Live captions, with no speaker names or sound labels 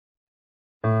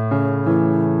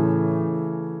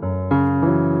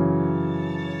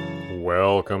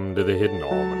welcome to the Hidden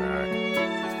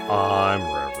Almanac. I'm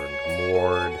Reverend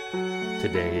Mord.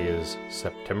 Today is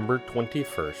September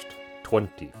 21st,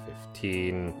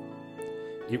 2015.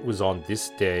 It was on this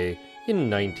day in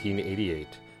 1988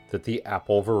 that the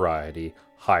apple variety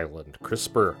Highland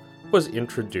Crisper was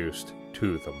introduced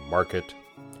to the market.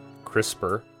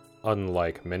 Crisper,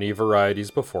 unlike many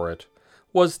varieties before it,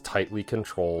 was tightly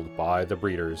controlled by the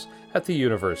breeders at the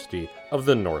University of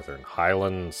the Northern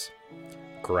Highlands.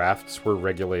 Grafts were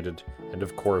regulated, and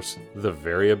of course, the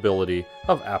variability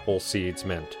of apple seeds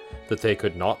meant that they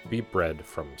could not be bred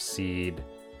from seed.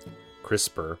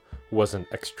 Crisper was an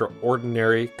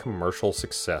extraordinary commercial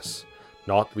success,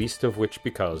 not least of which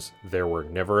because there were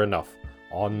never enough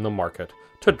on the market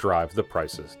to drive the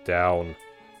prices down.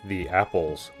 The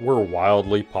apples were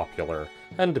wildly popular,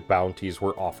 and bounties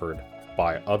were offered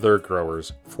by other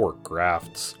growers for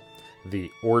grafts.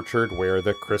 The orchard where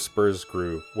the Crispers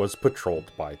grew was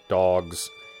patrolled by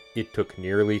dogs. It took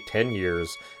nearly 10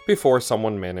 years before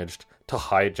someone managed to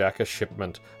hijack a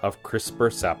shipment of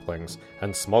Crisper saplings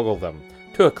and smuggle them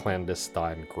to a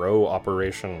clandestine grow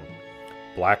operation.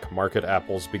 Black market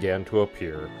apples began to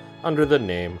appear under the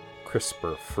name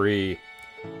Crisper Free.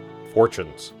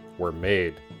 Fortunes were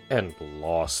made and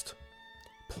lost.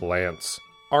 Plants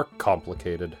are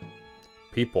complicated.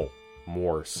 People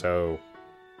more so.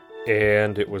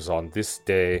 And it was on this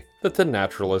day that the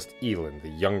naturalist Elin the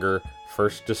Younger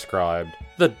first described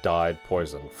the dyed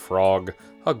poison frog,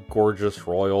 a gorgeous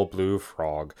royal blue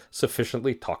frog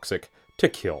sufficiently toxic to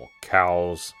kill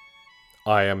cows.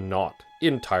 I am not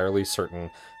entirely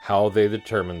certain how they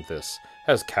determined this,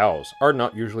 as cows are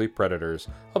not usually predators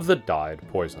of the dyed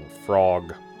poison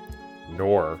frog.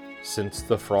 Nor, since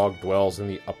the frog dwells in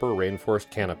the upper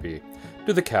rainforest canopy,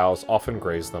 do the cows often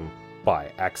graze them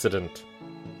by accident.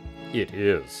 It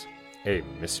is a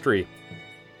mystery.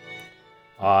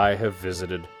 I have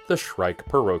visited the Shrike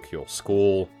Parochial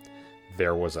School.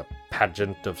 There was a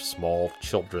pageant of small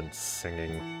children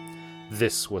singing.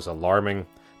 This was alarming,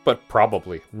 but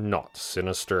probably not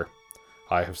sinister.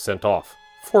 I have sent off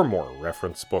for more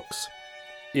reference books.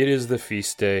 It is the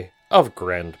feast day of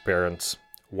grandparents.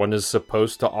 One is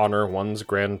supposed to honor one's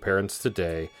grandparents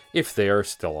today if they are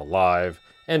still alive,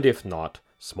 and if not,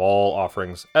 small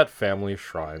offerings at family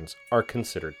shrines are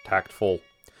considered tactful.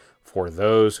 For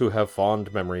those who have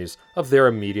fond memories of their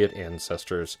immediate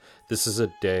ancestors, this is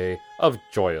a day of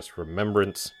joyous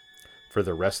remembrance. For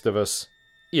the rest of us,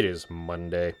 it is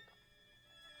Monday.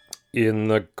 In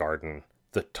the garden,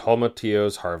 the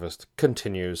tomatillos harvest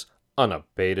continues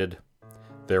unabated.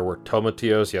 There were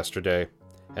tomatillos yesterday,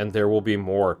 and there will be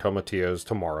more tomatillos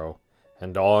tomorrow,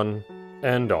 and on,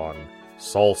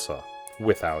 salsa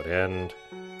without end.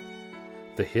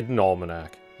 The Hidden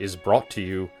Almanac is brought to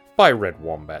you by Red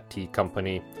Wombat Tea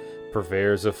Company,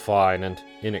 purveyors of fine and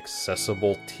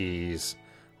inaccessible teas.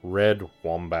 Red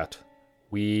Wombat,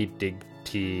 we dig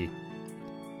tea.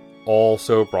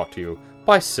 Also brought to you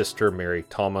by Sister Mary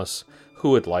Thomas, who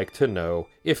would like to know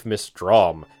if Miss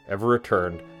Drom ever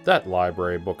returned that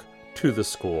library book to the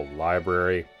school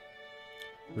library.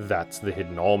 That's the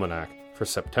Hidden Almanac for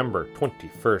September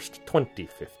 21st,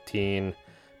 2015.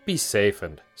 Be safe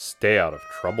and stay out of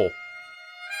trouble.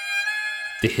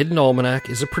 The Hidden Almanac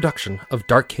is a production of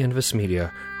Dark Canvas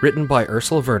Media, written by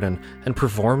Ursula Vernon and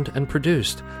performed and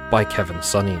produced by Kevin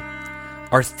Sonney.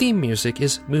 Our theme music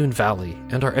is Moon Valley,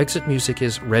 and our exit music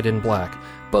is Red and Black,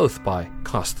 both by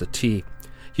Costa T.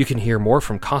 You can hear more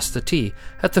from Costa T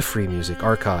at the Free Music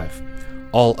Archive.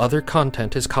 All other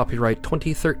content is copyright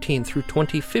 2013 through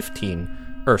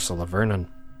 2015, Ursula Vernon.